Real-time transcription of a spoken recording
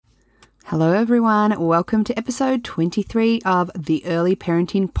Hello everyone, welcome to episode 23 of the Early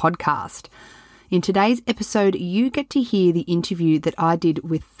Parenting Podcast. In today's episode, you get to hear the interview that I did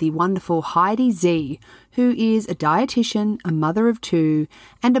with the wonderful Heidi Sze, who is a dietitian, a mother of two,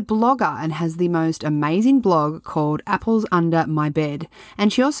 and a blogger and has the most amazing blog called Apples Under My Bed.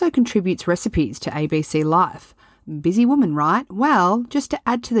 And she also contributes recipes to ABC Life. Busy woman, right? Well, just to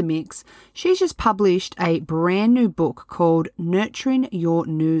add to the mix, she's just published a brand new book called Nurturing Your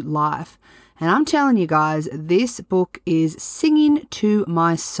New Life. And I'm telling you guys, this book is singing to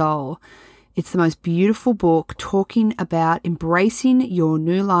my soul. It's the most beautiful book talking about embracing your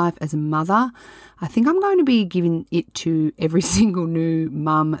new life as a mother. I think I'm going to be giving it to every single new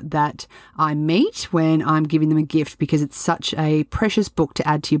mum that I meet when I'm giving them a gift because it's such a precious book to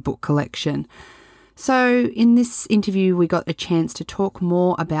add to your book collection. So in this interview, we got a chance to talk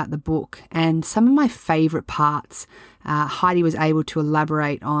more about the book and some of my favourite parts. Heidi was able to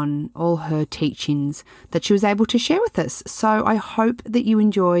elaborate on all her teachings that she was able to share with us. So I hope that you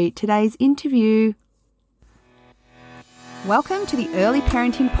enjoy today's interview. Welcome to the Early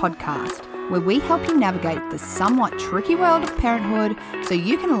Parenting Podcast, where we help you navigate the somewhat tricky world of parenthood so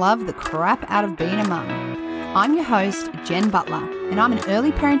you can love the crap out of being a mum. I'm your host, Jen Butler, and I'm an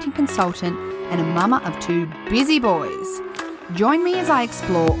early parenting consultant and a mama of two busy boys. Join me as I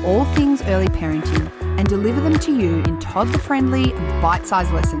explore all things early parenting and deliver them to you in toddler-friendly,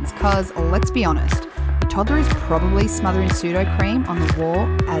 bite-sized lessons because, let's be honest, your toddler is probably smothering pseudo-cream on the wall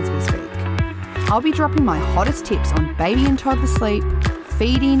as we speak. I'll be dropping my hottest tips on baby and toddler sleep,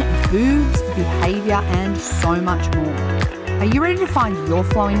 feeding, boobs, behaviour, and so much more. Are you ready to find your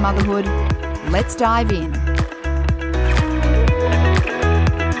flow in motherhood? Let's dive in.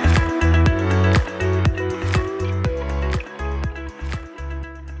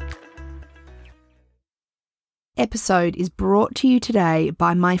 Episode is brought to you today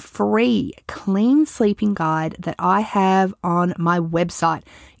by my free clean sleeping guide that I have on my website.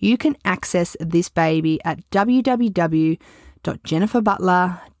 You can access this baby at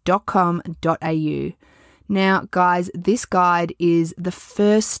www.jenniferbutler.com.au. Now, guys, this guide is the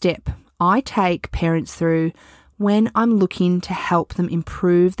first step I take parents through when I'm looking to help them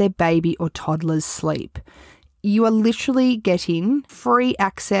improve their baby or toddler's sleep. You are literally getting free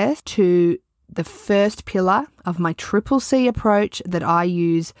access to the first pillar of my Triple C approach that I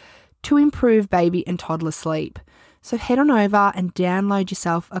use to improve baby and toddler sleep. So head on over and download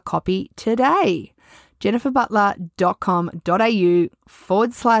yourself a copy today.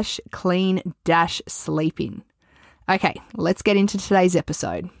 jenniferbutler.com.au/clean-sleeping. Okay, let's get into today's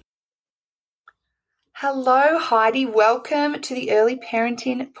episode. Hello, Heidi. Welcome to the Early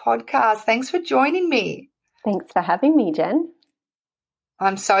Parenting Podcast. Thanks for joining me. Thanks for having me, Jen.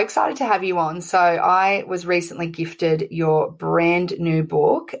 I'm so excited to have you on. So I was recently gifted your brand new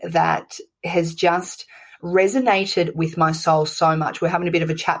book that has just resonated with my soul so much. We're having a bit of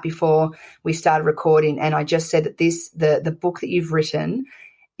a chat before we started recording, and I just said that the book that you've written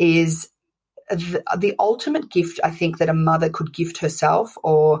is the ultimate gift, I think, that a mother could gift herself,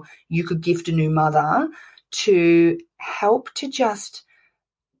 or you could gift a new mother to help to just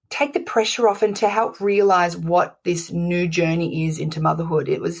take the pressure off and to help realize what this new journey is into motherhood.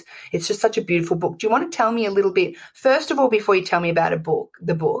 It's just such a beautiful book. Do you want to tell me a little bit, first of all, before you tell me about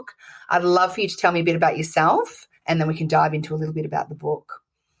the book, I'd love for you to tell me a bit about yourself, and then we can dive into a little bit about the book.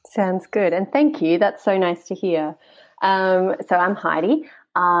 Sounds good. And thank you. That's so nice to hear. So I'm Heidi.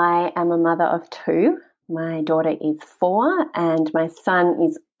 I am a mother of two. My daughter is 4 and my son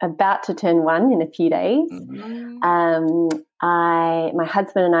is about to turn 1 in a few days. Mm-hmm. My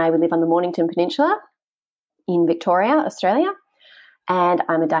husband and I, we live on the Mornington Peninsula in Victoria, Australia, and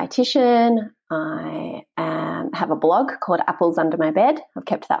I'm a dietitian. I have a blog called Apples Under My Bed. I've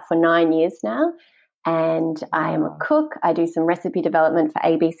kept that for 9 years now, and I am a cook. I do some recipe development for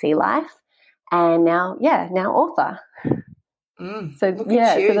ABC Life, and now author. So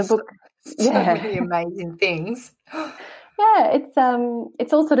the book, so many amazing things. Yeah, it's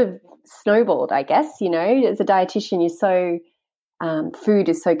all sort of snowballed, I guess. You know, as a dietitian, you're so food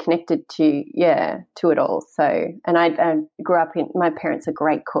is so connected to it all. So, and I grew up my parents are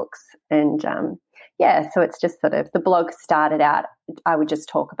great cooks, and so it's just sort of the blog started out. I would just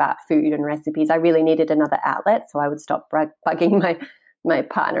talk about food and recipes. I really needed another outlet, so I would stop bugging my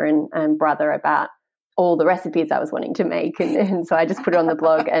partner and brother about all the recipes I was wanting to make, and so I just put it on the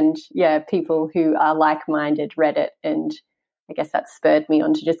blog, and people who are like-minded read it, and I guess that spurred me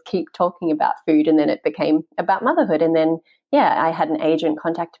on to just keep talking about food, and then it became about motherhood, and then I had an agent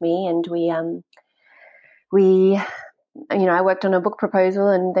contact me, and we I worked on a book proposal,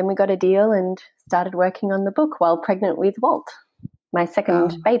 and then we got a deal and started working on the book while pregnant with Walt. my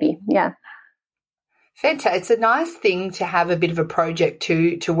second baby. Yeah. Fantastic. It's a nice thing to have a bit of a project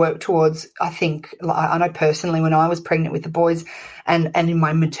to work towards. I think, I know personally when I was pregnant with the boys and in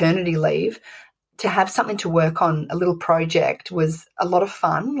my maternity leave, to have something to work on, a little project, was a lot of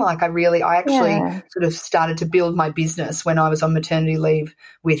fun. Like I actually sort of started to build my business when I was on maternity leave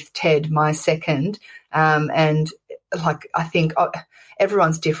with Ted, my second. And like, I think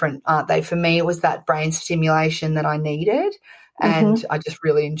everyone's different, aren't they? For me, it was that brain stimulation that I needed. And I just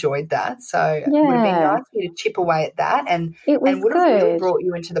really enjoyed that. So it would have been nice for you to chip away at that, and it was would have really brought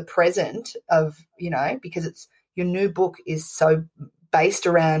you into the present of, because your new book is so based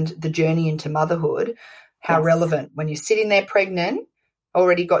around the journey into motherhood. How relevant when you're sitting there pregnant,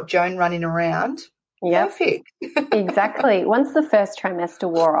 already got Joan running around. Yep. Perfect. Exactly. Once the first trimester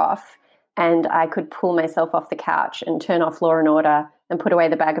wore off and I could pull myself off the couch and turn off Law and Order and put away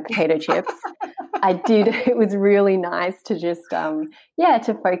the bag of potato chips, I did. It was really nice to just,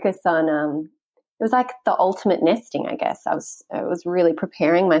 to focus on, it was like the ultimate nesting, I guess. I was really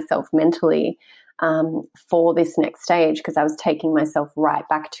preparing myself mentally for this next stage, because I was taking myself right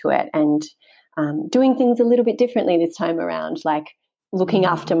back to it and doing things a little bit differently this time around, like looking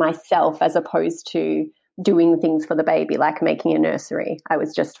after myself as opposed to doing things for the baby, like making a nursery. I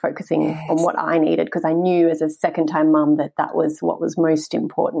was just focusing on what I needed, because I knew as a second-time mum that was what was most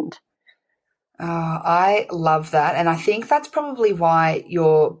important. Oh, I love that. And I think that's probably why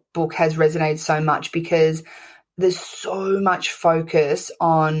your book has resonated so much, because there's so much focus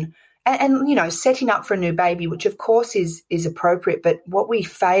on and setting up for a new baby, which of course is appropriate. But what we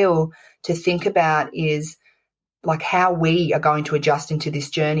fail to think about is like how we are going to adjust into this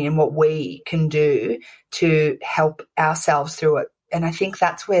journey and what we can do to help ourselves through it. And I think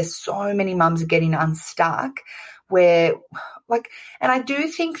that's where so many mums are getting unstuck, and I do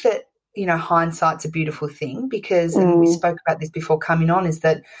think that, hindsight's a beautiful thing, because, and we spoke about this before coming on, is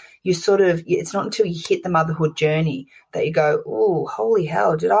that it's not until you hit the motherhood journey that you go, oh, holy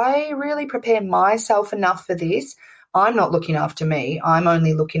hell, did I really prepare myself enough for this? I'm not looking after me. I'm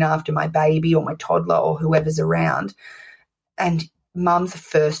only looking after my baby or my toddler or whoever's around. And mum's the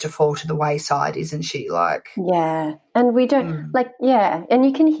first to fall to the wayside, isn't she? Yeah. And we don't and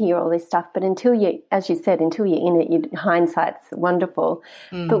you can hear all this stuff, but until as you said, until you're in it, hindsight's wonderful.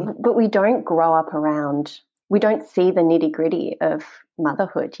 But we don't grow up around, we don't see the nitty gritty of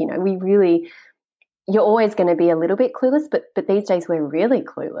motherhood. You're always going to be a little bit clueless, but these days we're really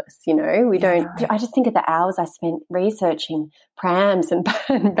clueless. We don't. I just think of the hours I spent researching prams and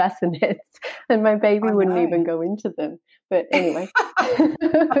bassinets, and my baby wouldn't even go into them. But anyway,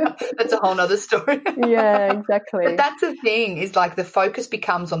 that's a whole nother story. Yeah, exactly. But that's the thing, is like the focus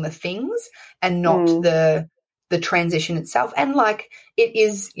becomes on the things and not the transition itself. And it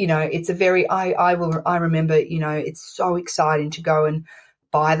is, it's a very. I remember, it's so exciting to go and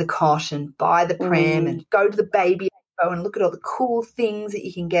buy the cot and buy the pram and go to the baby expo and look at all the cool things that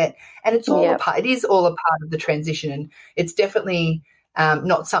you can get. And it's all it is all a part of the transition. And it's definitely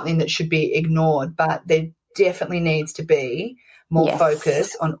not something that should be ignored, but there definitely needs to be more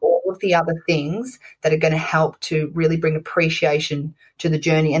focus on all of the other things that are going to help to really bring appreciation to the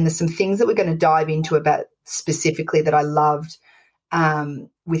journey. And there's some things that we're going to dive into about specifically that I loved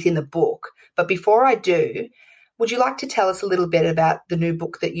within the book. But before I do, would you like to tell us a little bit about the new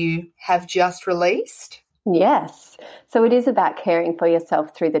book that you have just released? Yes. So it is about caring for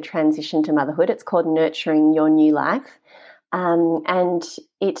yourself through the transition to motherhood. It's called Nurturing Your New Life. And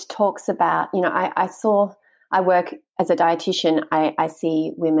it talks about, I work as a dietitian. I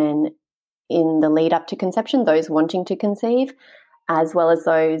see women in the lead up to conception, those wanting to conceive, as well as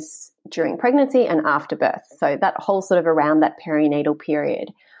those during pregnancy and after birth. So that whole sort of around that perinatal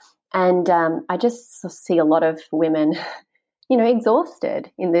period. And I just see a lot of women,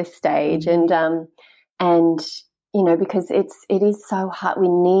 exhausted in this stage, and because it is so hard. We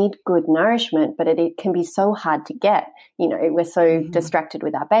need good nourishment, but it can be so hard to get. We're so distracted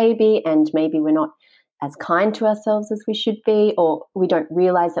with our baby, and maybe we're not as kind to ourselves as we should be, or we don't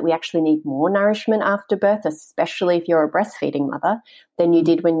realize that we actually need more nourishment after birth, especially if you're a breastfeeding mother, than you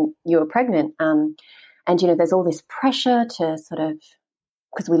did when you were pregnant. And there's all this pressure to sort of,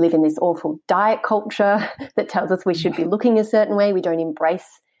 because we live in this awful diet culture that tells us we should be looking a certain way. We don't embrace,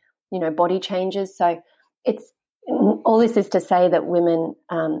 body changes. So it's all this is to say that women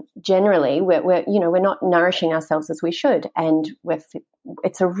generally we're not nourishing ourselves as we should, and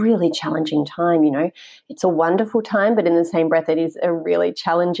it's a really challenging time. It's a wonderful time, but in the same breath, it is a really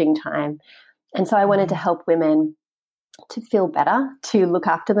challenging time. And so I wanted to help women to feel better, to look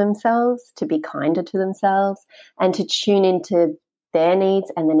after themselves, to be kinder to themselves, and to tune into their needs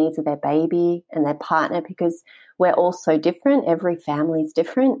and the needs of their baby and their partner, because we're all so different. Every family's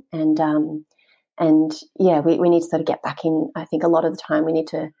different. And yeah, we need to sort of get back in. I think a lot of the time we need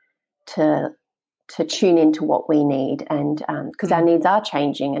to tune into what we need, and because our needs are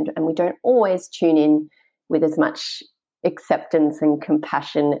changing, and we don't always tune in with as much acceptance and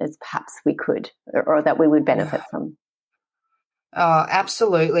compassion as perhaps we could, or that we would benefit from. Oh,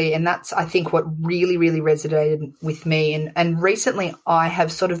 absolutely. And that's, I think, what really, really resonated with me. And recently I have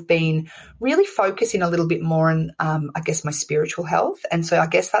sort of been really focusing a little bit more on, I guess, my spiritual health. And so I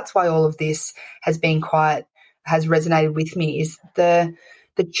guess that's why all of this has resonated with me, is the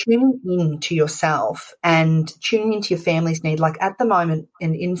tuning in to yourself and tuning into your family's need. Like at the moment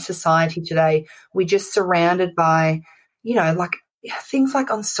and in society today, we're just surrounded by, like things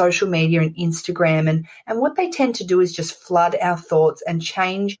like on social media and Instagram, and what they tend to do is just flood our thoughts and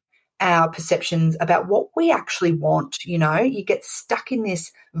change our perceptions about what we actually want. You get stuck in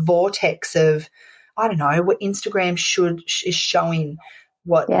this vortex of, I don't know, what Instagram is showing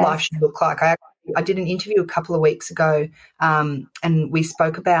what life should look like. I did an interview a couple of weeks ago, and we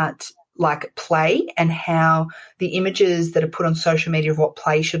spoke about like play and how the images that are put on social media of what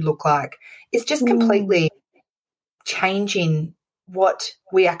play should look like is just completely changing what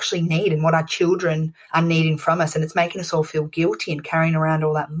we actually need and what our children are needing from us. And it's making us all feel guilty and carrying around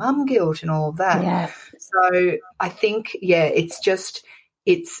all that mum guilt and all of that. Yes. So I think,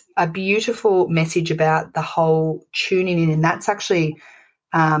 it's a beautiful message about the whole tuning in. And that's actually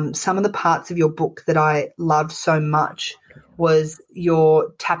some of the parts of your book that I loved so much was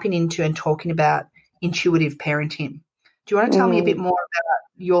your tapping into and talking about intuitive parenting. Do you want to tell me a bit more about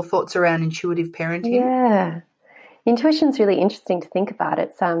your thoughts around intuitive parenting? Yeah. Intuition's really interesting to think about.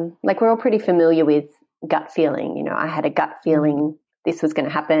 It's like we're all pretty familiar with gut feeling. I had a gut feeling this was going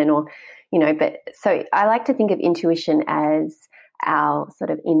to happen, or, but so I like to think of intuition as our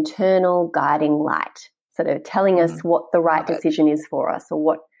sort of internal guiding light, sort of telling us what the right decision is for us,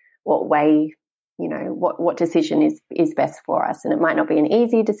 or what way, what decision is best for us. And it might not be an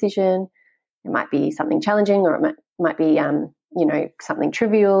easy decision. It might be something challenging, or it might be something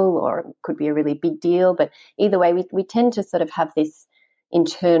trivial, or it could be a really big deal. But either way, we tend to sort of have this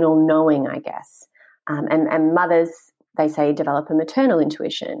internal knowing, I guess. And mothers, they say, develop a maternal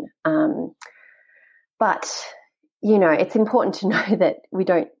intuition. But, it's important to know that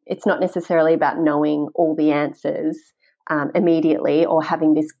it's not necessarily about knowing all the answers immediately, or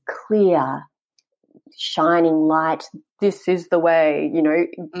having this clear, shining light, this is the way,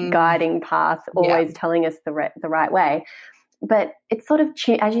 guiding path, always telling us the right way. But it's sort of,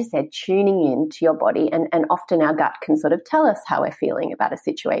 as you said, tuning in to your body, and often our gut can sort of tell us how we're feeling about a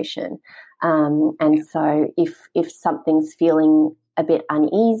situation. So if something's feeling a bit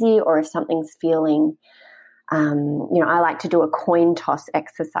uneasy, or if something's feeling, I like to do a coin toss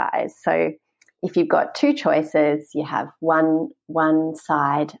exercise. So if you've got two choices, you have one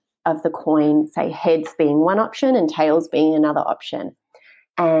side of the coin, say heads being one option and tails being another option.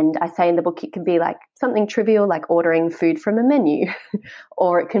 And I say in the book, it can be like something trivial, like ordering food from a menu,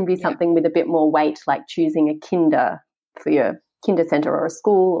 or it can be something with a bit more weight, like choosing a kinder for your kinder center, or a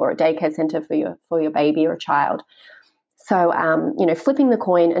school or a daycare center for your baby or child. So, flipping the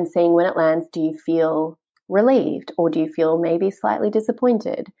coin and seeing when it lands, do you feel relieved, or do you feel maybe slightly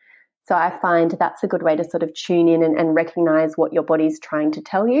disappointed? So I find that's a good way to sort of tune in and recognize what your body's trying to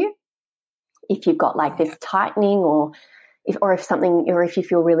tell you. If you've got like this tightening, or if you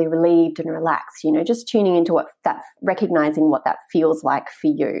feel really relieved and relaxed, just tuning into recognizing what that feels like for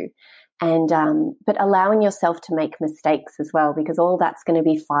you. And, but allowing yourself to make mistakes as well, because all that's going to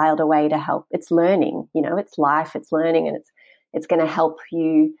be filed away to help. It's learning, it's life, it's learning, and it's going to help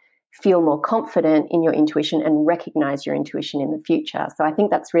you feel more confident in your intuition and recognize your intuition in the future. So I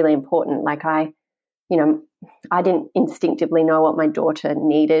think that's really important. Like I didn't instinctively know what my daughter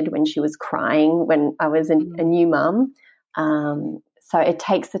needed when she was crying when I was a new mum. So it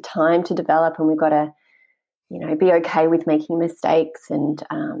takes the time to develop, and we've got to, be okay with making mistakes, and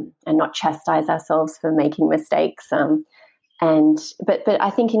not chastise ourselves for making mistakes. But I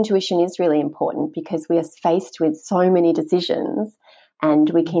think intuition is really important, because we are faced with so many decisions,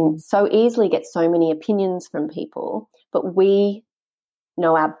 and we can so easily get so many opinions from people, but we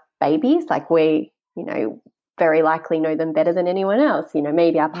know our babies, like we, very likely know them better than anyone else.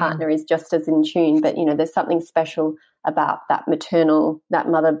 Maybe our partner is just as in tune, but, there's something special about that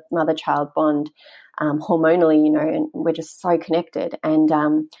mother-child bond, hormonally, and we're just so connected.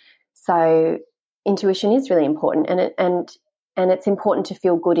 And so intuition is really important, and it's important to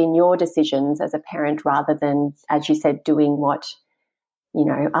feel good in your decisions as a parent, rather than, as you said, doing what,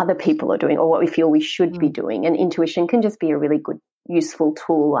 other people are doing, or what we feel we should be doing. And intuition can just be a really good, useful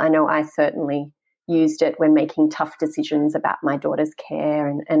tool. I know I certainly used it when making tough decisions about my daughter's care,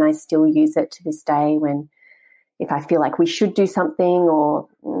 and I still use it to this day when if I feel like we should do something or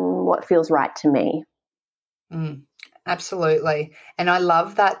what feels right to me. Absolutely. And I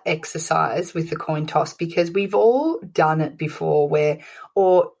love that exercise with the coin toss because we've all done it before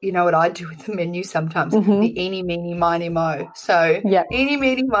or you know what I do with the menu sometimes, the eeny, meeny, miny, mo. So eeny,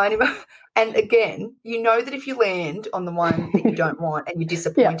 meeny, miny, mo. And again, you know that if you land on the one that you don't want and you're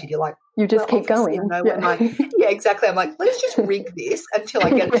disappointed, you're like, you just keep going. Exactly. I'm like, let's just rig this until I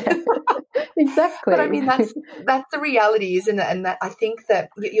get it. Exactly. But I mean, that's the reality, isn't it? And that I think that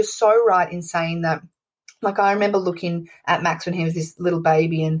you're so right in saying that. Like I remember looking at Max when he was this little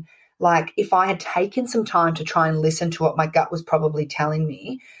baby and like if I had taken some time to try and listen to what my gut was probably telling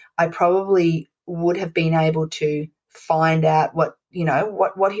me, I probably would have been able to find out what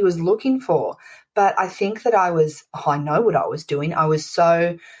he was looking for. But I think that I know what I was doing. I was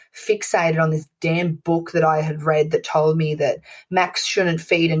so fixated on this damn book that I had read that told me that Max shouldn't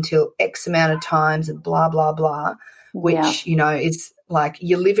feed until X amount of times and blah, blah, blah, which, is like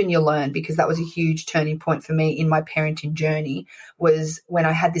you live and you learn, because that was a huge turning point for me in my parenting journey, was when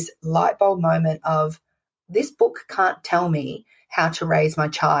I had this light bulb moment of this book can't tell me how to raise my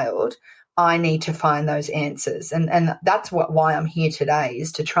child. I need to find those answers. And that's why I'm here today,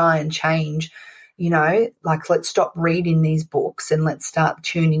 is to try and change, like let's stop reading these books and let's start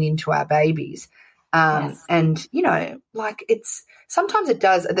tuning into our babies. And, like sometimes it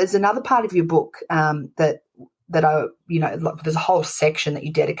does. There's another part of your book that I, there's a whole section that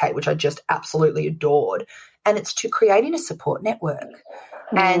you dedicate, which I just absolutely adored. And it's to creating a support network.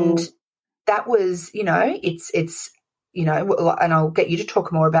 And that was, it's, and I'll get you to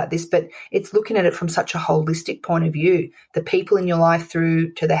talk more about this, but it's looking at it from such a holistic point of view, the people in your life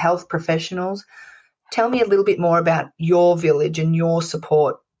through to the health professionals. Tell me a little bit more about your village and your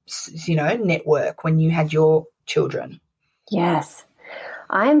support, network when you had your children. Yes.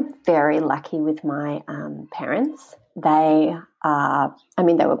 I'm very lucky with my parents. They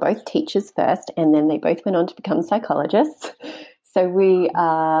were both teachers first, and then they both went on to become psychologists. So we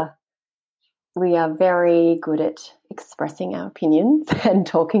are very good at expressing our opinions and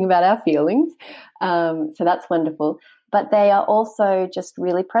talking about our feelings. So that's wonderful. But they are also just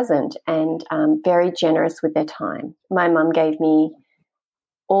really present and very generous with their time. My mum gave me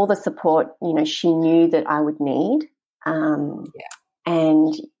all the support, she knew that I would need.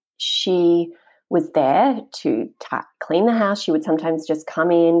 And she was there to clean the house. She would sometimes just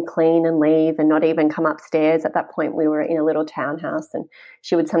come in, clean and leave and not even come upstairs. At that point, we were in a little townhouse, and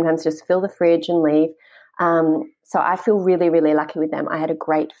she would sometimes just fill the fridge and leave. So I feel really, really lucky with them. I had a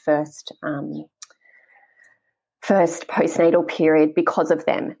great first postnatal period because of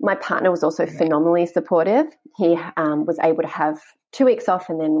them. My partner was also phenomenally supportive. He was able to have 2 weeks off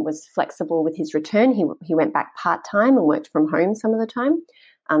and then was flexible with his return. He went back part-time and worked from home some of the time.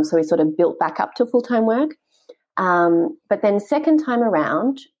 So he sort of built back up to full-time work. But then second time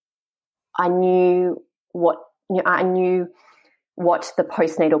around, I knew what the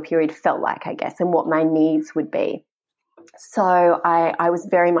postnatal period felt like, I guess, and what my needs would be. So I was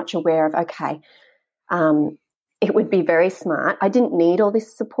very much aware of, it would be very smart. I didn't need all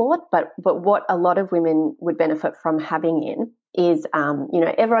this support, but what a lot of women would benefit from having is,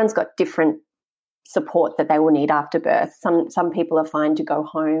 everyone's got different support that they will need after birth. Some people are fine to go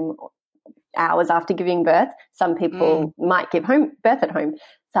home hours after giving birth. Some people might give birth at home.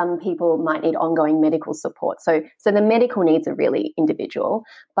 Some people might need ongoing medical support. So the medical needs are really individual.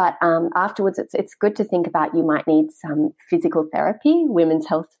 But afterwards, it's good to think about, you might need some physical therapy. Women's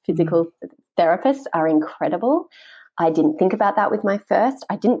health physical therapists are incredible. I didn't think about that with my first.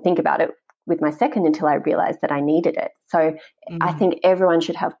 I didn't think about it with my second until I realized that I needed it. So I think everyone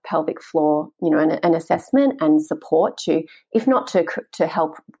should have pelvic floor, an assessment and support to, if not to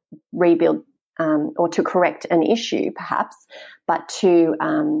help rebuild or to correct an issue perhaps, but to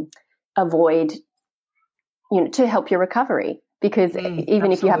avoid, to help your recovery. Because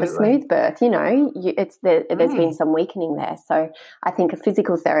even if you have a smooth birth, there's been some weakening there. So I think a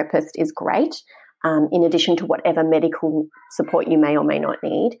physical therapist is great. In addition to whatever medical support you may or may not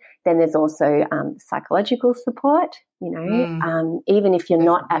need, then there's also psychological support, even if you're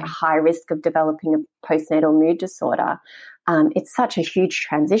not at high risk of developing a postnatal mood disorder. It's such a huge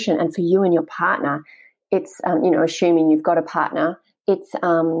transition. And for you and your partner, it's, assuming you've got a partner, it's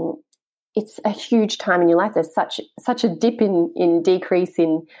a huge time in your life. There's such a dip in decrease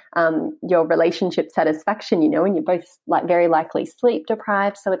in your relationship satisfaction, and you're both very likely sleep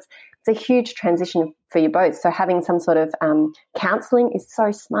deprived. So it's a huge transition for you both. So having some sort of counselling is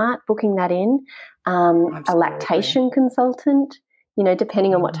so smart, booking that in. A lactation consultant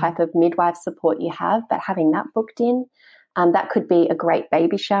depending on what type of midwife support you have, but having that booked in, that could be a great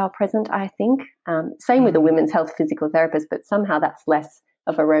baby shower present, I think. Same with a women's health physical therapist, but somehow that's less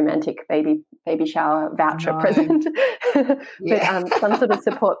of a romantic baby shower voucher present. Yeah. But some sort of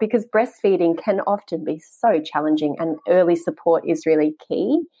support, because breastfeeding can often be so challenging, and early support is really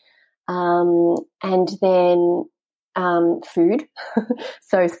key. And then food.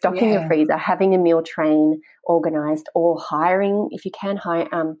 So stocking your freezer, having a meal train organised, or hiring, if you can,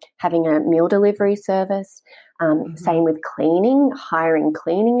 having a meal delivery service. Same with cleaning, hiring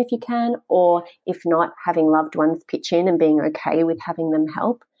cleaning if you can, or if not, having loved ones pitch in and being okay with having them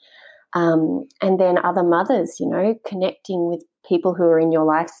help. And then other mothers, connecting with people who are in your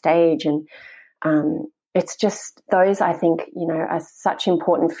life stage. And it's just those, I think, are such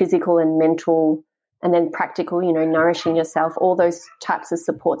important physical and mental, and then practical, nourishing yourself. All those types of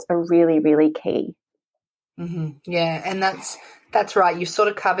supports are really, really key. Yeah, and that's right. You've sort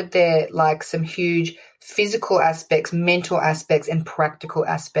of covered there like some huge physical aspects, mental aspects, and practical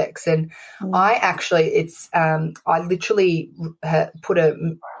aspects. And I literally put a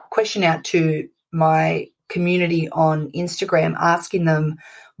question out to my community on Instagram asking them,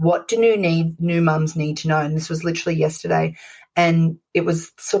 what do new mums need to know? And this was literally yesterday. And it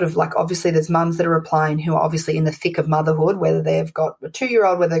was sort of like, obviously there's mums that are replying who are obviously in the thick of motherhood, whether they've got a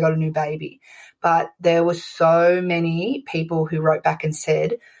 2-year-old, whether they've got a new baby. But there were so many people who wrote back and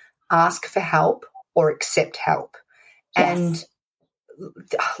said, ask for help or accept help. Yes. And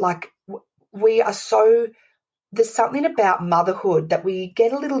like we are there's something about motherhood that we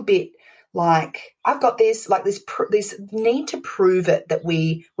get a little bit like, I've got this, like this need to prove it that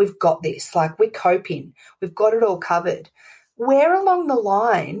we've got this, like we're coping, we've got it all covered. Where along the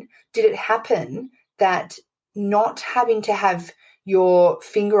line did it happen that not having to have your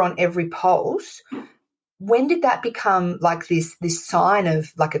finger on every pulse, when did that become like this sign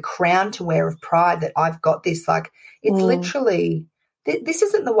of like a crown to wear of pride that I've got this? Like it's literally, this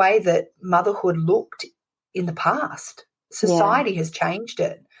isn't the way that motherhood looked in the past. Society has changed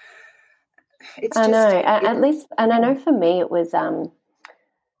it. I know for me it was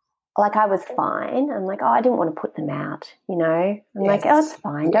like I was fine. I'm like, I didn't want to put them out, I'm like, it's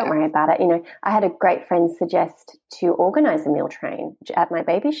fine. Don't worry about it. I had a great friend suggest to organise a meal train at my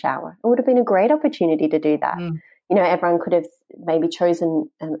baby shower. It would have been a great opportunity to do that. Everyone could have maybe chosen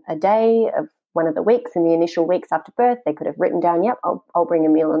a day of one of the weeks in the initial weeks after birth. They could have written down, yep, I'll bring a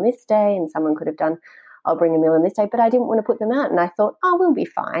meal on this day. And someone could have done, I'll bring a meal on this day. But I didn't want to put them out. And I thought, we'll be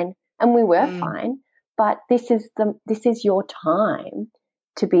fine. And we were fine. But this is your time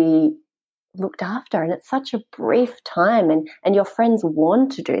to be looked after, and it's such a brief time, and your friends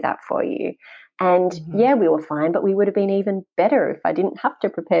want to do that for you. And we were fine, but we would have been even better if I didn't have to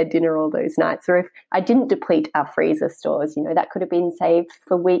prepare dinner all those nights, or if I didn't deplete our freezer stores. That could have been saved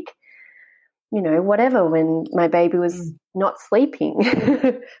for week, whatever, when my baby was not sleeping.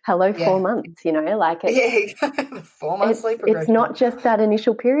 Hello, 4 months, like it, 4 months sleep regression. It's not just that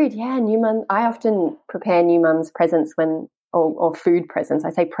initial period. New mum. I often prepare new mums presents or food presents. I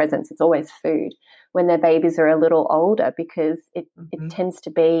say presents, it's always food, when their babies are a little older, because it tends to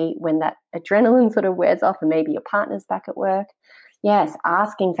be when that adrenaline sort of wears off and maybe your partner's back at work. Yes,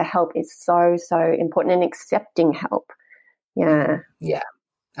 asking for help is so, so important, and accepting help. Yeah. Yeah,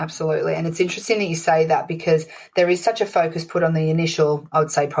 absolutely. And it's interesting that you say that, because there is such a focus put on the initial, I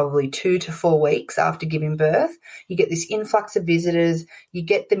would say probably 2 to 4 weeks after giving birth. You get this influx of visitors, you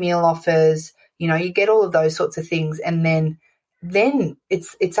get the meal offers, you get all of those sorts of things, and then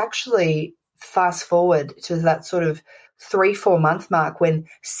it's actually fast forward to that sort of 3-4 month mark when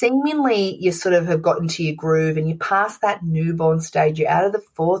seemingly you sort of have gotten to your groove and you pass that newborn stage, you're out of the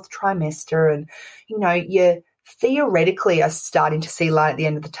 4th trimester, and you theoretically are starting to see light at the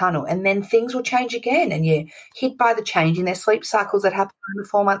end of the tunnel, and then things will change again, and you're hit by the change in their sleep cycles that happen in the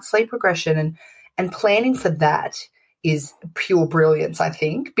 4-month sleep regression, and planning for that is pure brilliance, I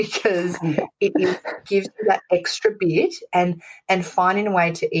think, because gives you that extra bit, and finding a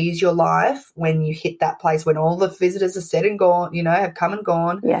way to ease your life when you hit that place when all the visitors are said and gone, have come and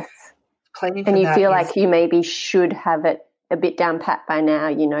gone. Yes. Planning for and you that feel like you maybe should have it a bit down pat by now,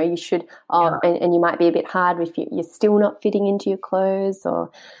 you should, and you might be a bit hard if you're still not fitting into your clothes,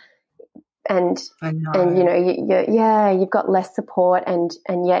 and you've got less support, and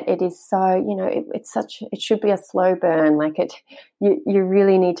yet it is so, it should be a slow burn. Like you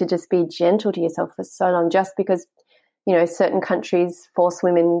really need to just be gentle to yourself for so long, just because, certain countries force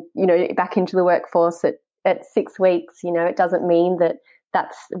women, back into the workforce at 6 weeks, it doesn't mean that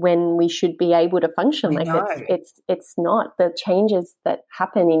that's when we should be able to function. Like it's not the changes that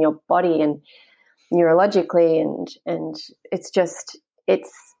happen in your body, and neurologically, and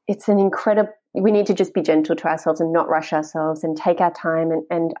it's an incredible. We need to just be gentle to ourselves and not rush ourselves and take our time.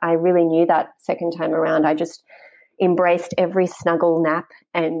 And I really knew that second time around. I just embraced every snuggle nap,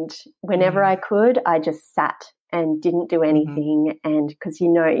 and whenever I could, I just sat and didn't do anything. And because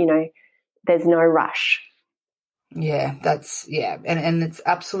there's no rush. Yeah, and it's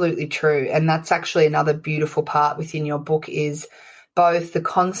absolutely true. And that's actually another beautiful part within your book is both the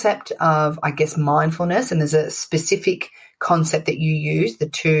concept of, I guess, mindfulness, and there's a specific concept that you use, the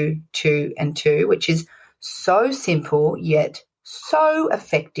 2, 2, and 2, which is so simple yet so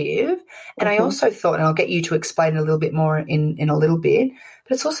effective. And I also thought, and I'll get you to explain a little bit more in a little bit,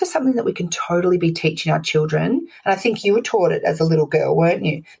 but it's also something that we can totally be teaching our children. And I think you were taught it as a little girl, weren't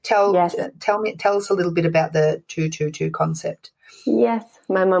you? Tell us a little bit about the 2, 2, 2 concept. Yes,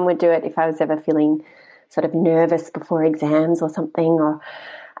 my mum would do it if I was ever feeling sort of nervous before exams or something, or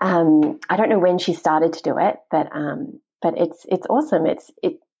I don't know when she started to do it, but it's awesome.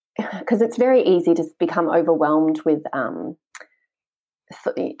 Because it's very easy to become overwhelmed with our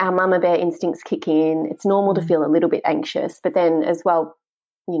mama bear instincts kick in. It's normal to feel a little bit anxious, but then as well,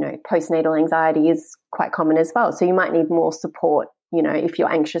 postnatal anxiety is quite common as well. So you might need more support, if your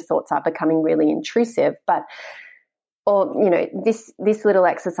anxious thoughts are becoming really intrusive. This little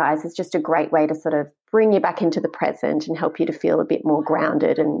exercise is just a great way to sort of bring you back into the present and help you to feel a bit more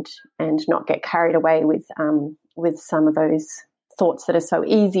grounded and not get carried away with some of those thoughts that are so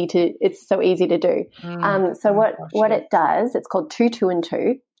easy to do. What it does, it's called 2, 2, and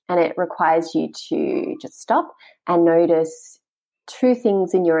 2, and it requires you to just stop and notice 2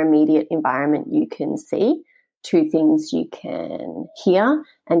 things in your immediate environment you can see, 2 things you can hear,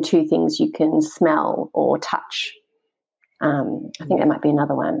 and 2 things you can smell or touch. I think there might be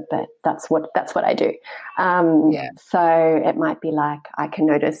another one, but that's what I do. So it might be like I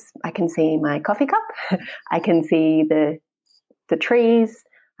can see my coffee cup, I can see the trees,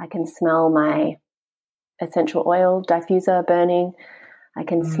 I can smell my essential oil diffuser burning, I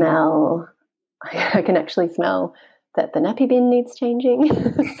can I can actually smell that the nappy bin needs changing.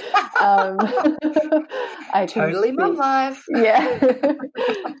 I totally mum life. Yeah.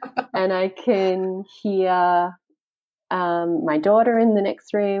 And I can hear my daughter in the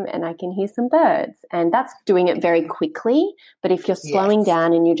next room, and I can hear some birds, and that's doing it very quickly. But if you're slowing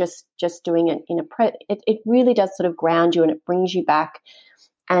down and you're just doing it it really does sort of ground you, and it brings you back,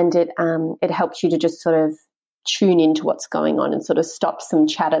 and it helps you to just sort of tune into what's going on and sort of stop some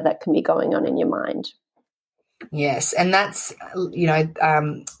chatter that can be going on in your mind. Yes, and that's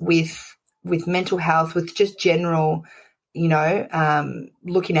with mental health, with just general,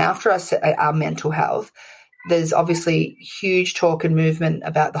 looking after our mental health. There's obviously huge talk and movement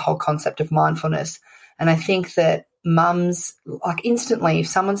about the whole concept of mindfulness. And I think that mums, like instantly, if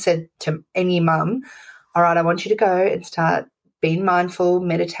someone said to any mum, all right, I want you to go and start being mindful,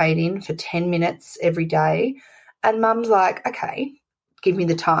 meditating for 10 minutes every day. And mum's like, okay, give me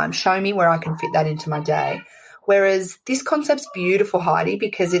the time. Show me where I can fit that into my day. Whereas this concept's beautiful, Heidi,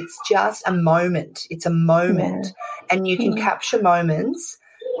 because it's just a moment. It's a moment. And you can capture moments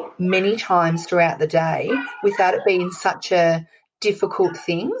many times throughout the day without it being such a difficult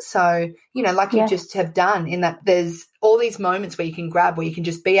thing. So, like you just have done, in that there's all these moments where you can grab, where you can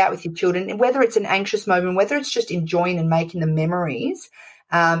just be out with your children, and whether it's an anxious moment, whether it's just enjoying and making the memories,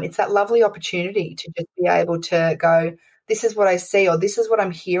 it's that lovely opportunity to just be able to go, this is what I see, or this is what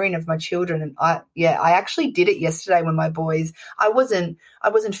I'm hearing of my children. And I actually did it yesterday when my boys, I wasn't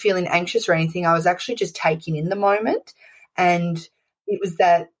feeling anxious or anything. I was actually just taking in the moment. And it was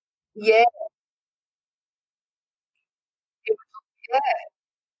that,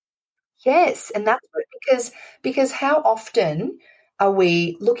 yes. And that's because how often are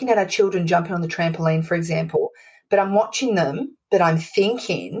we looking at our children jumping on the trampoline, for example, but I'm watching them, but I'm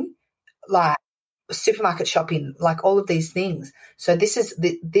thinking like supermarket shopping, like all of these things. So this is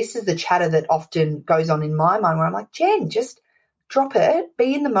the chatter that often goes on in my mind, where I'm like, Jen, just drop it,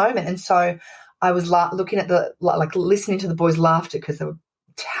 be in the moment. And so I was looking at listening to the boys' laughter because they were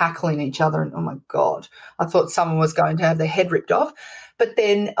tackling each other, and oh my God, I thought someone was going to have their head ripped off. But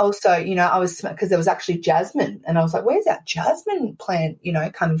then also, I was, because there was actually jasmine, and I was like, where's that jasmine plant,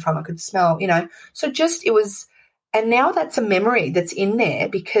 coming from? I could smell, so just, it was, and now that's a memory that's in there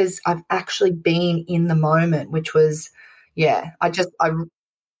because I've actually been in the moment, which was, yes,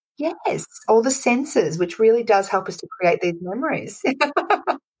 all the senses, which really does help us to create these memories.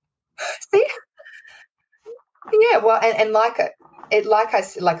 See? Yeah, well, and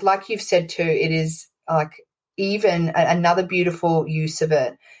like you've said too, it is like, even another beautiful use of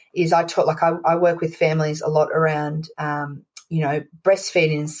it is I work with families a lot around,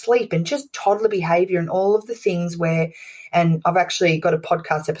 breastfeeding and sleep and just toddler behavior and all of the things and I've actually got a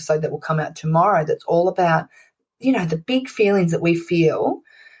podcast episode that will come out tomorrow that's all about, the big feelings that we feel,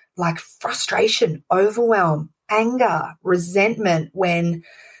 like frustration, overwhelm, anger, resentment when,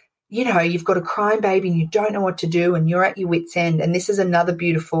 you've got a crying baby and you don't know what to do and you're at your wit's end. And this is another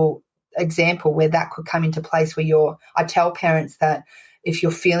beautiful example where that could come into place where I tell parents that if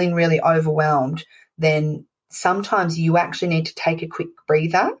you're feeling really overwhelmed, then sometimes you actually need to take a quick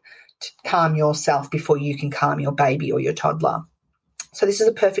breather to calm yourself before you can calm your baby or your toddler. So this is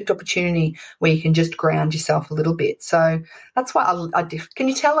a perfect opportunity where you can just ground yourself a little bit. So that's why I did. Can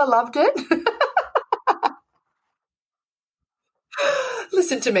you tell I loved it?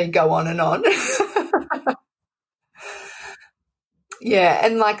 Listen to me go on and on. Yeah,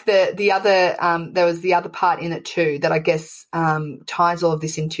 and like the other, there was the other part in it too that I guess ties all of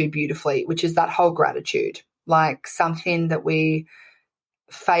this in too beautifully, which is that whole gratitude, like something that we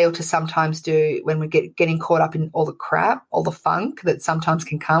fail to sometimes do when we getting caught up in all the crap, all the funk that sometimes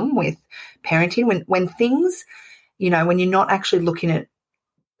can come with parenting. When things, when you're not actually looking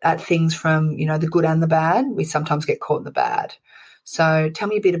at things from, the good and the bad, we sometimes get caught in the bad. So tell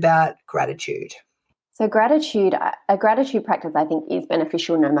me a bit about gratitude. So a gratitude practice, I think, is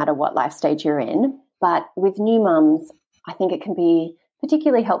beneficial no matter what life stage you're in. But with new mums, I think it can be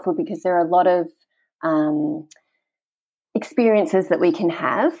particularly helpful because there are a lot of experiences that we can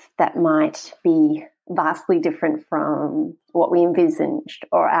have that might be vastly different from what we envisaged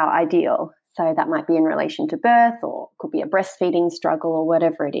or our ideal. So that might be in relation to birth or could be a breastfeeding struggle or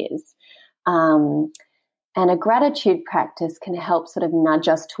whatever it is. And a gratitude practice can help sort of nudge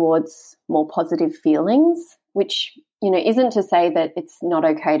us towards more positive feelings, which, isn't to say that it's not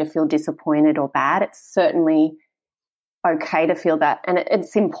okay to feel disappointed or bad. It's certainly okay to feel that. And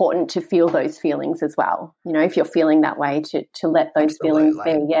it's important to feel those feelings as well. If you're feeling that way, to let those feelings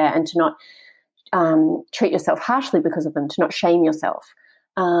be, and to not treat yourself harshly because of them, to not shame yourself.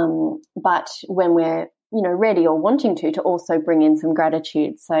 But when we're, ready or wanting to also bring in some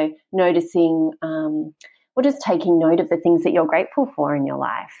gratitude. So noticing or just taking note of the things that you're grateful for in your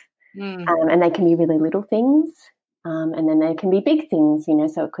life. And they can be really little things. And then they can be big things,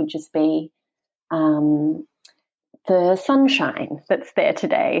 so it could just be the sunshine that's there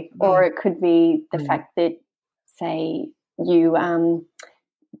today, or it could be the fact that, say, you're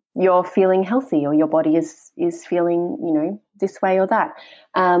feeling healthy or your body is feeling, this way or that.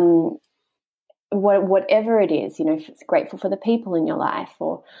 Whatever it is, if it's grateful for the people in your life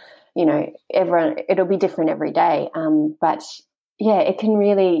or, everyone, it'll be different every day. But yeah, it can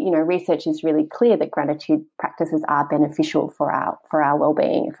really, research is really clear that gratitude practices are beneficial for our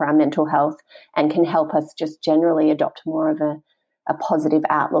well-being, for our mental health, and can help us just generally adopt more of a positive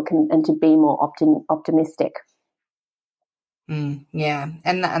outlook and to be more optimistic. Yeah,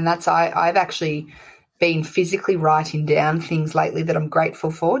 and that's I've actually been physically writing down things lately that I'm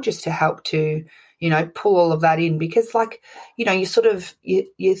grateful for, just to help to pull all of that in, because you sort of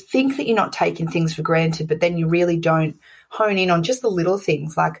you think that you're not taking things for granted, but then you really don't hone in on just the little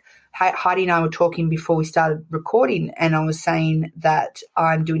things. Like Heidi and I were talking before we started recording, and I was saying that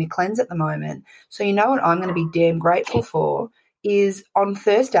I'm doing a cleanse at the moment. So what I'm going to be damn grateful for is on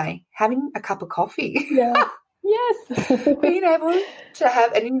Thursday having a cup of coffee. Yeah. Yes. Being able to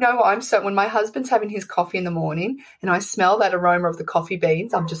have, and when my husband's having his coffee in the morning and I smell that aroma of the coffee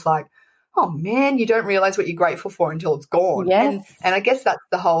beans, I'm just like, oh man, you don't realize what you're grateful for until it's gone. Yes. And I guess that's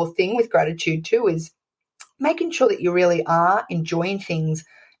the whole thing with gratitude too, is making sure that you really are enjoying things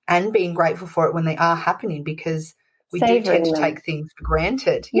and being grateful for it when they are happening, because we do tend to take things for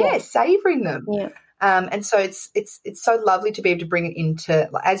granted. Yes. Yeah, savoring them. Yeah. And so it's so lovely to be able to bring it into,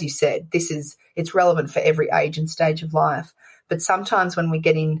 as you said, it's relevant for every age and stage of life. But sometimes when we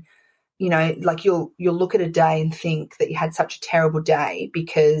get in, you'll look at a day and think that you had such a terrible day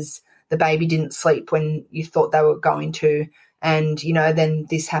because the baby didn't sleep when you thought they were going to, and then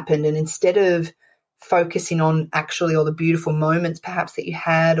this happened, and instead of focusing on actually all the beautiful moments perhaps that you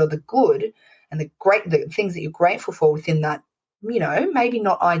had, or the good and the things that you're grateful for within that, maybe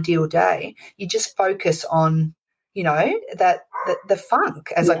not ideal day, you just focus on, that the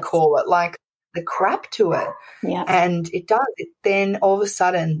funk, as Yes. I call it, like the crap to it. Yeah. And then all of a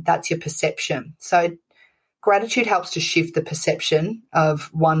sudden that's your perception. So gratitude helps to shift the perception of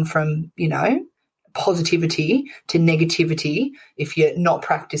one from, positivity to negativity if you're not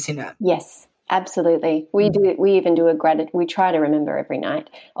practicing it. Yes. Absolutely. We even do we try to remember every night.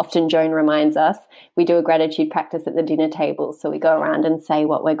 Often Joan reminds us, we do a gratitude practice at the dinner table. So we go around and say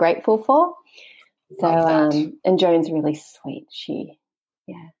what we're grateful for. So, and Joan's really sweet.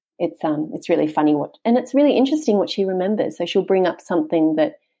 it's really funny and it's really interesting what she remembers. So she'll bring up something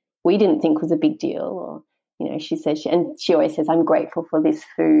that we didn't think was a big deal, or she says, and she always says, "I'm grateful for this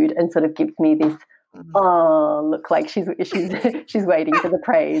food," and sort of gives me this, oh, look, like she's waiting for the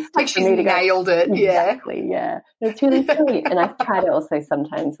praise. Like she's nailed it. Exactly, yeah. It's really sweet. And I try to also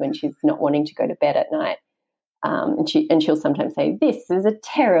sometimes when she's not wanting to go to bed at night, and she'll sometimes say, "This is a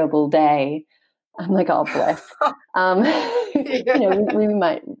terrible day." I'm like, oh, bless. We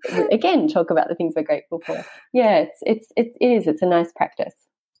might again talk about the things we're grateful for. Yeah, it's a nice practice.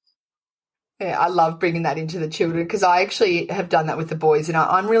 Yeah, I love bringing that into the children because I actually have done that with the boys, and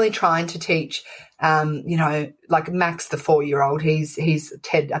I'm really trying to teach, like Max, the 4-year-old, he's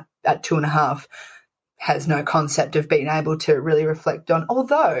Ted at 2.5, has no concept of being able to really reflect on.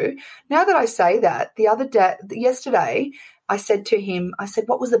 Although now that I say that, yesterday, I said to him,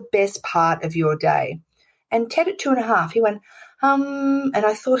 what was the best part of your day? And Ted at 2.5, he went, and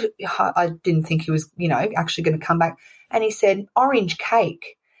I thought, I didn't think he was, actually going to come back. And he said, orange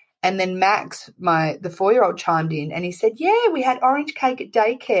cake. And then Max, the 4-year-old, chimed in and he said, yeah, we had orange cake at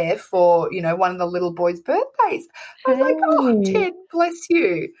daycare for, one of the little boys' birthdays. I was like, oh, Ted, bless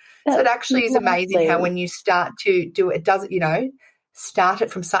you. So it actually is amazing how when you start to do it, it does, start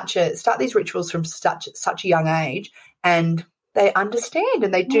these rituals from such a young age, and they understand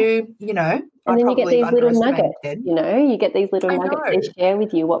and they do, And then you get these little nuggets, you get these little nuggets. They share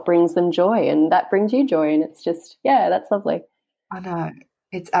with you what brings them joy, and that brings you joy. And it's just, that's lovely. I know.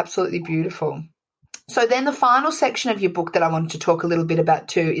 It's absolutely beautiful. So then the final section of your book that I wanted to talk a little bit about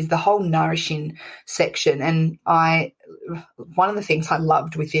too is the whole nourishing section. And one of the things I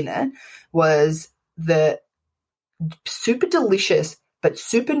loved within it was the super delicious but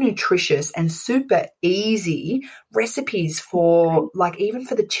super nutritious and super easy recipes for, like, even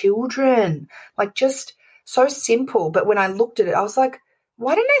for the children, like just so simple. But when I looked at it, I was like,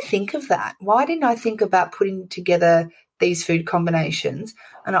 why didn't I think of that? Why didn't I think about putting together these food combinations?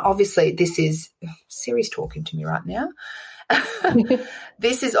 And obviously this is Siri's talking to me right now.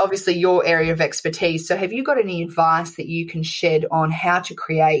 This is obviously your area of expertise. So have you got any advice that you can shed on how to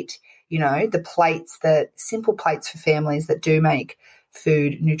create, the simple plates for families that do make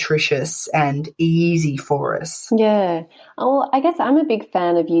food nutritious and easy for us? Yeah. Well, I guess I'm a big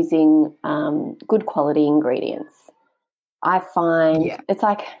fan of using good quality ingredients. I find it's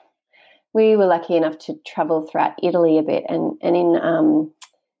like, we were lucky enough to travel throughout Italy a bit, and in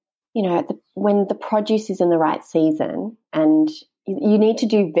when the produce is in the right season, and you need to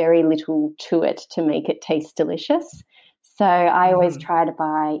do very little to it to make it taste delicious. So I always try to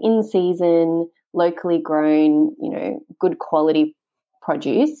buy in season, locally grown, good quality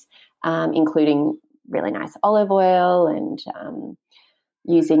produce, including really nice olive oil and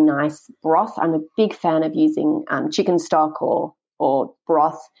using nice broth. I'm a big fan of using chicken stock or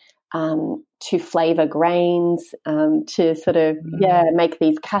broth to flavour grains, to sort of, make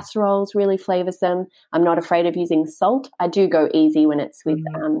these casseroles really flavoursome. I'm not afraid of using salt. I do go easy when it's with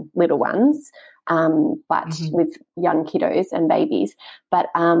little ones, but with young kiddos and babies. But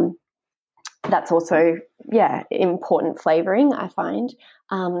that's also, important flavouring, I find.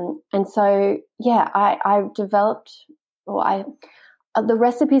 And so, I've developed, the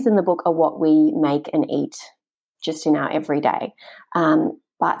recipes in the book are what we make and eat just in our everyday.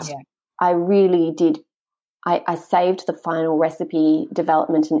 But I really did, I saved the final recipe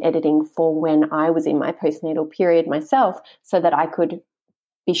development and editing for when I was in my postnatal period myself, so that I could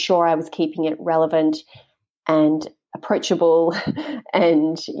be sure I was keeping it relevant and approachable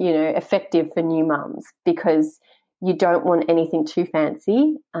and, effective for new mums, because you don't want anything too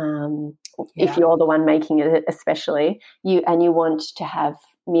fancy. If you're the one making it, especially, you want to have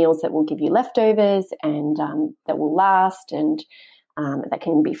meals that will give you leftovers and that will last, and that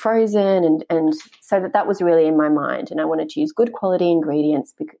can be frozen, and so that was really in my mind. And I wanted to use good quality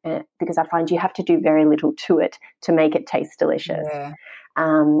ingredients because I find you have to do very little to it to make it taste delicious.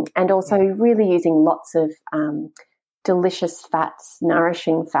 And also really using lots of delicious fats,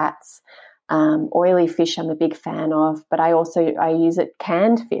 nourishing fats. Oily fish I'm a big fan of, but I use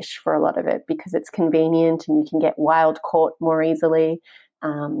canned fish for a lot of it because it's convenient and you can get wild caught more easily.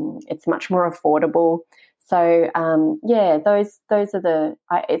 It's much more affordable. So, those are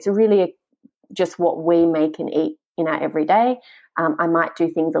it's really just what we make and eat in our everyday. I might do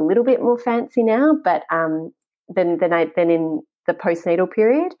things a little bit more fancy now, but than in the postnatal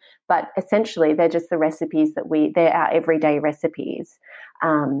period. But essentially, they're just the recipes they're our everyday recipes.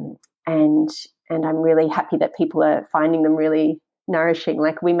 And I'm really happy that people are finding them really nourishing.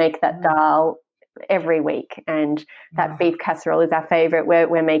 Like, we make that dal every week, and that beef casserole is our favorite.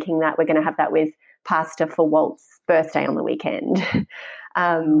 We're making that. We're going to have that with pasta for Walt's birthday on the weekend.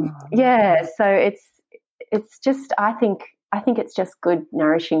 So it's just I think it's just good,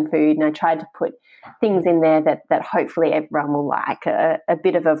 nourishing food, and I tried to put things in there that hopefully everyone will like, a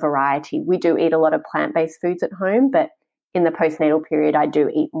bit of a variety. We do eat a lot of plant-based foods at home, but in the postnatal period, I do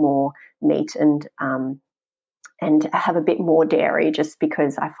eat more meat and have a bit more dairy, just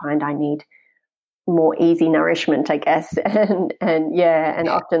because I find I need more easy nourishment, I guess, and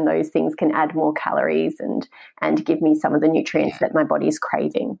often those things can add more calories and give me some of the nutrients that my body's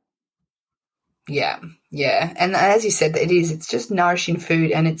craving. Yeah, and as you said, it's just nourishing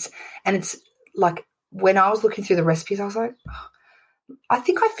food, and it's like when I was looking through the recipes, I was like, I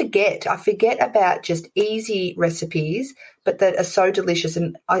think I forget about just easy recipes, but that are so delicious,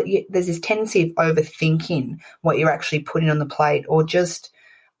 and there's this tendency of overthinking what you're actually putting on the plate, or just,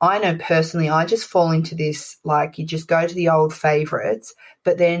 I know personally, I just fall into this, like, you just go to the old favourites,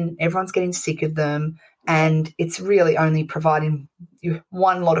 but then everyone's getting sick of them, and it's really only providing you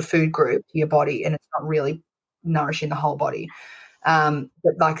one lot of food group to your body, and it's not really nourishing the whole body. But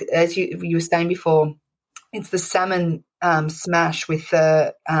like, as you were saying before, it's the salmon smash with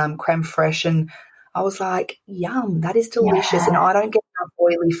the creme fraiche, and I was like, yum, that is delicious. And I don't get enough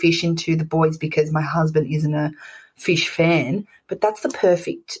oily fish into the boys because my husband isn't a fish fan, but that's the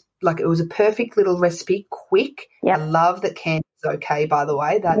perfect, like, it was a perfect little recipe, quick. I love that canned is okay, by the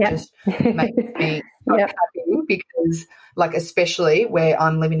way. That just makes me so happy, because, like, especially where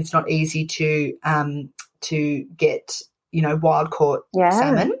I'm living, it's not easy to get, wild caught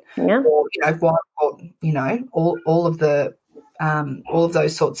salmon, or, wild caught, all of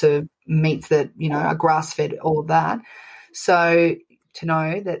those sorts of meats that, are grass fed, all of that. So to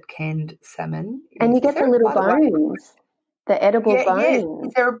know that canned salmon, and you get the little bones, the edible bones. Yes.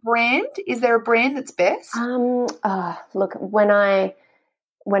 Is there a brand that's best? Look, when I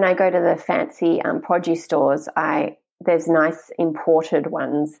go to the fancy produce stores, there's nice imported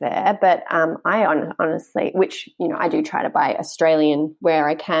ones there, but I honestly, which, I do try to buy Australian where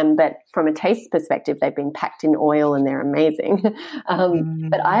I can, but from a taste perspective, they've been packed in oil and they're amazing.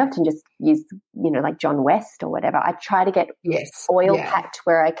 But I often just use, like John West or whatever. I try to get oil packed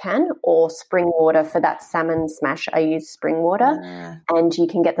where I can, or spring water for that salmon smash. I use spring water, and you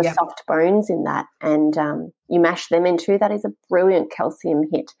can get the soft bones in that, and you mash them into. That is a brilliant calcium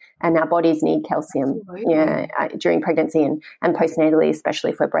hit, and our bodies need calcium. Absolutely. During pregnancy and postnatally,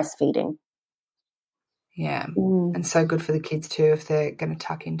 especially if we're breastfeeding. Yeah, and so good for the kids too if they're going to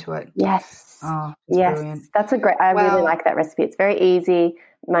tuck into it. Yes. Oh, brilliant. That's a great. I really like that recipe. It's very easy.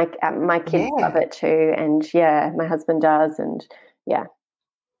 My kids love it too, and my husband does, and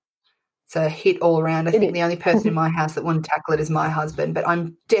It's a hit all around. I think the only person in my house that wouldn't tackle it is my husband, but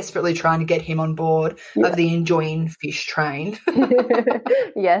I'm desperately trying to get him on board of the enjoying fish train.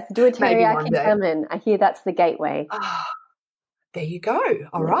 Yes, do a teriyaki salmon. I hear that's the gateway. Oh, there you go.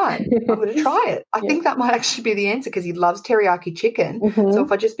 All right. I'm going to try it. I think that might actually be the answer, because he loves teriyaki chicken. So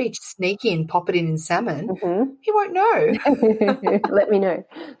if I just be sneaky and pop it in salmon, he won't know. Let me know.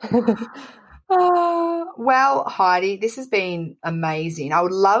 Well, Heidi, this has been amazing. I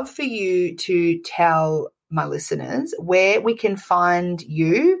would love for you to tell my listeners where we can find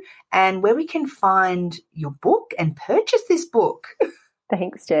you and where we can find your book and purchase this book.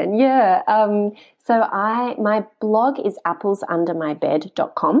 Thanks, Jen. Yeah. So my blog is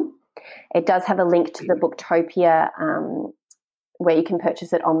applesundermybed.com. It does have a link to the Booktopia, where you can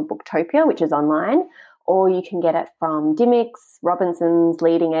purchase it on Booktopia, which is online, or you can get it from Dymocks, Robinson's,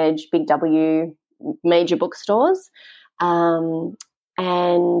 Leading Edge, Big W, major bookstores. And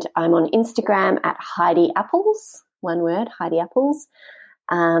I'm on Instagram at Heidi Apples, one word, Heidi Apples.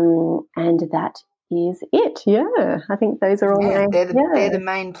 And that is it. Yeah, I think those are all they're the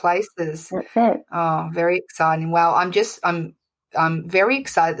main places. That's it. Oh, very exciting. Well, I'm very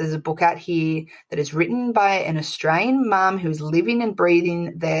excited there's a book out here that is written by an Australian mum who's living and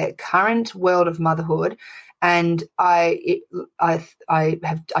breathing their current world of motherhood. And I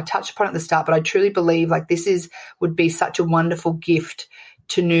touched upon it at the start, but I truly believe like this would be such a wonderful gift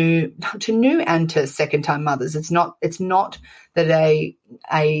to new and to second time mothers. It's not that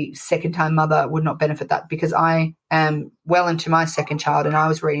a second time mother would not benefit that, because I am well into my second child and I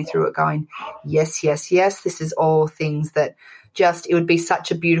was reading through it going, yes, this is all things that it would be such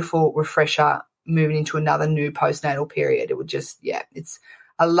a beautiful refresher moving into another new postnatal period. It would just, it's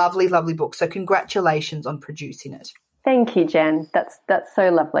a lovely, lovely book. So congratulations on producing it. Thank you, Jen. That's so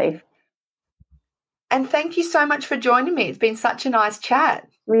lovely. And thank you so much for joining me. It's been such a nice chat.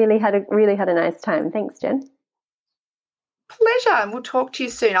 Really had a nice time. Thanks, Jen. Pleasure. And we'll talk to you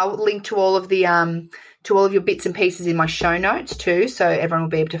soon. I'll link to all of the to all of your bits and pieces in my show notes too, so everyone will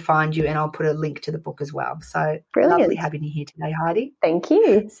be able to find you, and I'll put a link to the book as well. So Brilliant. Lovely having you here today, Heidi. Thank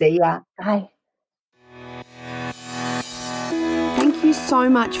you. See ya. Bye. Thank you so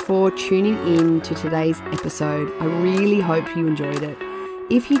much for tuning in to today's episode. I really hope you enjoyed it.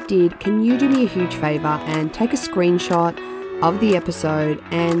 If you did, can you do me a huge favour and take a screenshot of the episode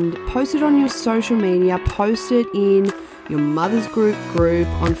and post it on your social media, post it in your Mother's Group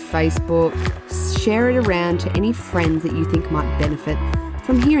on Facebook, share it around to any friends that you think might benefit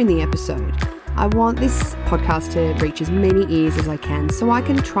from hearing the episode. I want this podcast to reach as many ears as I can so I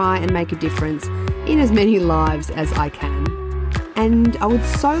can try and make a difference in as many lives as I can. And I would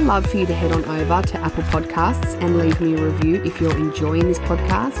so love for you to head on over to Apple Podcasts and leave me a review if you're enjoying this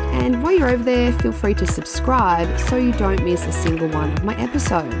podcast. And while you're over there, feel free to subscribe so you don't miss a single one of my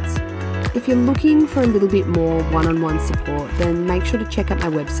episodes. If you're looking for a little bit more one-on-one support, then make sure to check out my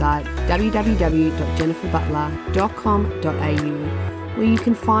website, www.jenniferbutler.com.au, where you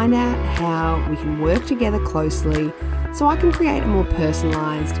can find out how we can work together closely so I can create a more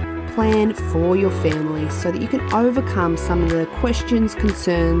personalised plan for your family so that you can overcome some of the questions,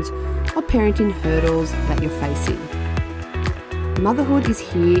 concerns, or parenting hurdles that you're facing. Motherhood is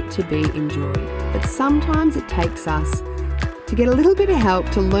here to be enjoyed, but sometimes it takes us to get a little bit of help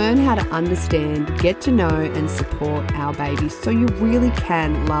to learn how to understand, get to know, and support our babies so you really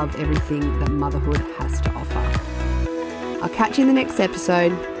can love everything that motherhood has to offer. I'll catch you in the next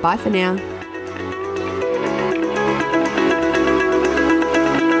episode. Bye for now.